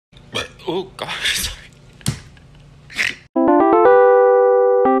Oh God, sorry.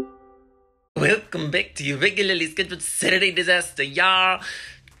 Welcome back to your regularly scheduled Saturday disaster, y'all.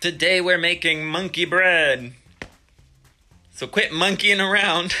 Today we're making monkey bread. So quit monkeying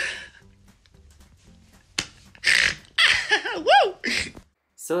around. Woo!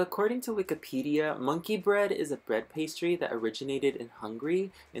 So according to Wikipedia, monkey bread is a bread pastry that originated in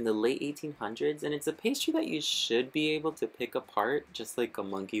Hungary in the late 1800s, and it's a pastry that you should be able to pick apart just like a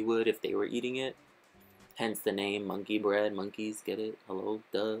monkey would if they were eating it. Hence the name monkey bread. Monkeys, get it? Hello,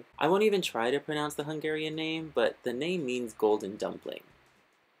 duh. I won't even try to pronounce the Hungarian name, but the name means golden dumpling.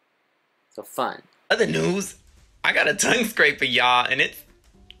 So fun. Other news, I got a tongue scraper, y'all, and it's...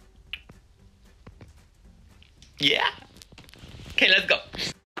 yeah. Okay, let's go.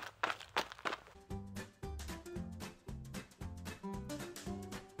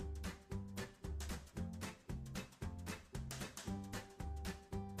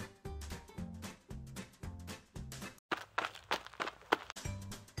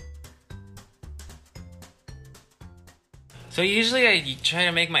 So usually I try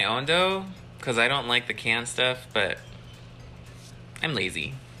to make my own dough because I don't like the canned stuff, but I'm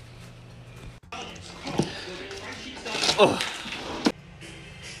lazy. Oh.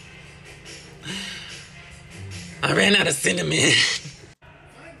 I ran out of cinnamon.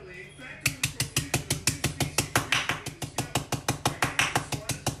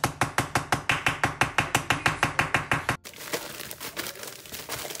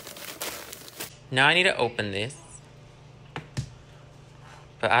 Now I need to open this.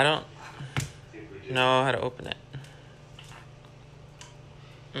 But I don't know how to open it.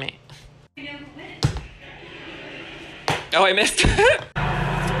 Man. Oh, I missed. How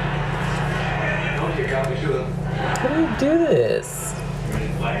do you do this?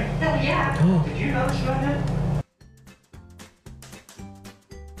 Hell yeah. Oh. Did you know this right now?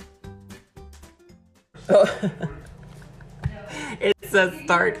 Oh. It says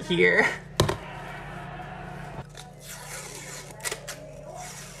start here.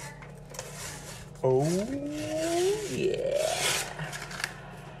 Oh, yeah.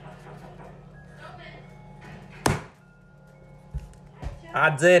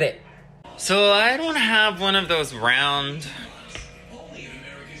 I did it. So I don't have one of those round,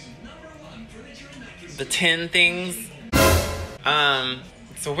 the tin things.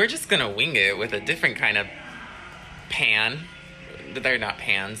 So we're just gonna wing it with a different kind of pan. They're not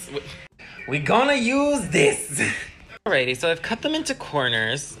pans. We're gonna use this. Alrighty, so I've cut them into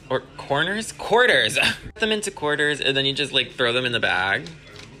quarters. Cut them into quarters, and then you just like throw them in the bag.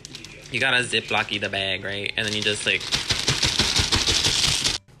 You gotta ziplocky the bag, right? And then you just like...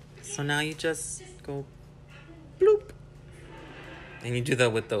 So now you just go bloop. And you do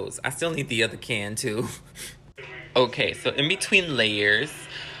that with those. I still need the other can too. Okay, so in between layers,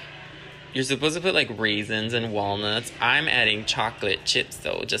 you're supposed to put like raisins and walnuts. I'm adding chocolate chips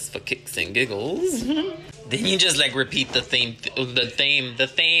though, just for kicks and giggles. Then you just like repeat the theme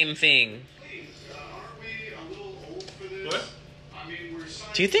thing. What?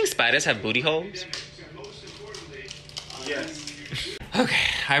 Do you think spiders have booty holes? Yes. Okay,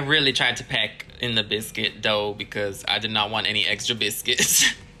 I really tried to pack in the biscuit dough because I did not want any extra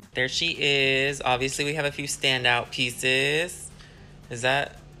biscuits. There she is. Obviously we have a few standout pieces.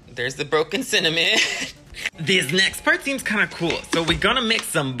 There's the broken cinnamon. This next part seems kind of cool. So we're gonna mix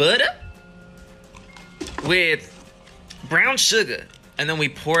some butter with brown sugar. And then we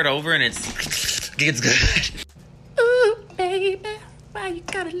pour it over and gets good. Ooh, baby, why you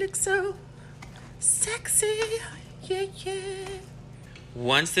gotta look so sexy? Yeah, yeah.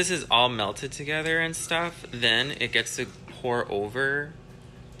 Once this is all melted together and stuff, then it gets to pour over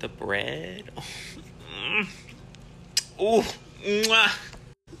the bread. Ooh, mwah.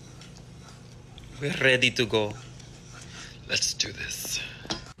 We're ready to go. Let's do this.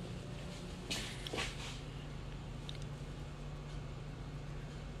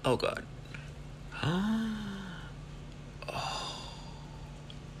 Oh God.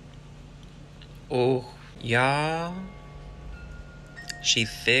 Oh, yeah. She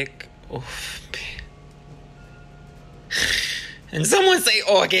thick. Oh. And someone say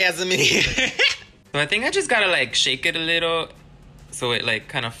orgasm in here. So I think I just gotta like shake it a little so it like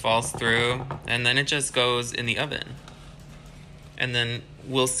kind of falls through, and then it just goes in the oven. And then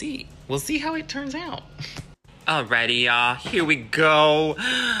we'll see. We'll see how it turns out. Alrighty, y'all, here we go.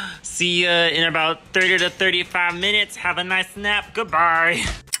 See ya in about 30 to 35 minutes. Have a nice nap. Goodbye.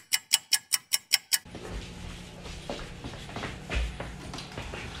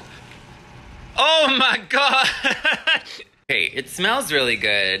 Oh my God. Okay, it smells really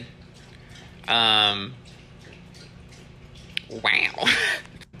good. Wow.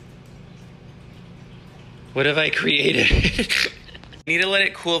 What have I created? Need to let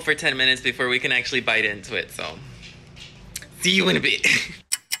it cool for 10 minutes before we can actually bite into it, so. See you in a bit.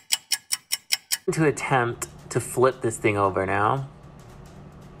 To attempt to flip this thing over now.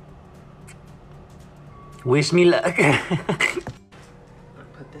 Wish me luck.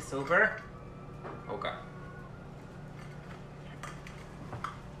 Put this over. Okay.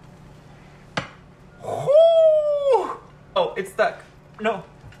 Oh, it's stuck. No.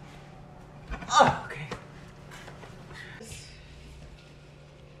 Oh, okay.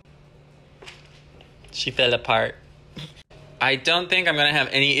 She fell apart. I don't think I'm gonna have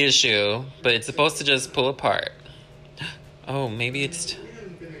any issue, but it's supposed to just pull apart. Oh, maybe it's...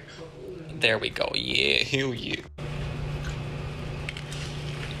 There we go. Yeah, hell yeah.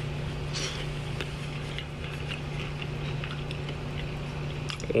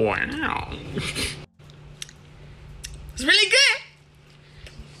 Wow. It's really good.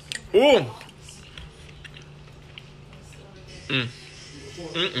 Ooh.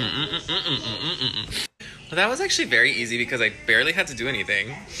 Well, that was actually very easy because I barely had to do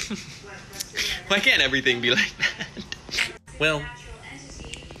anything. Why can't everything be like that? Well,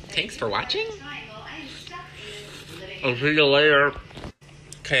 thanks for watching. I'll see you later.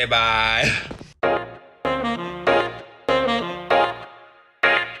 Okay, bye.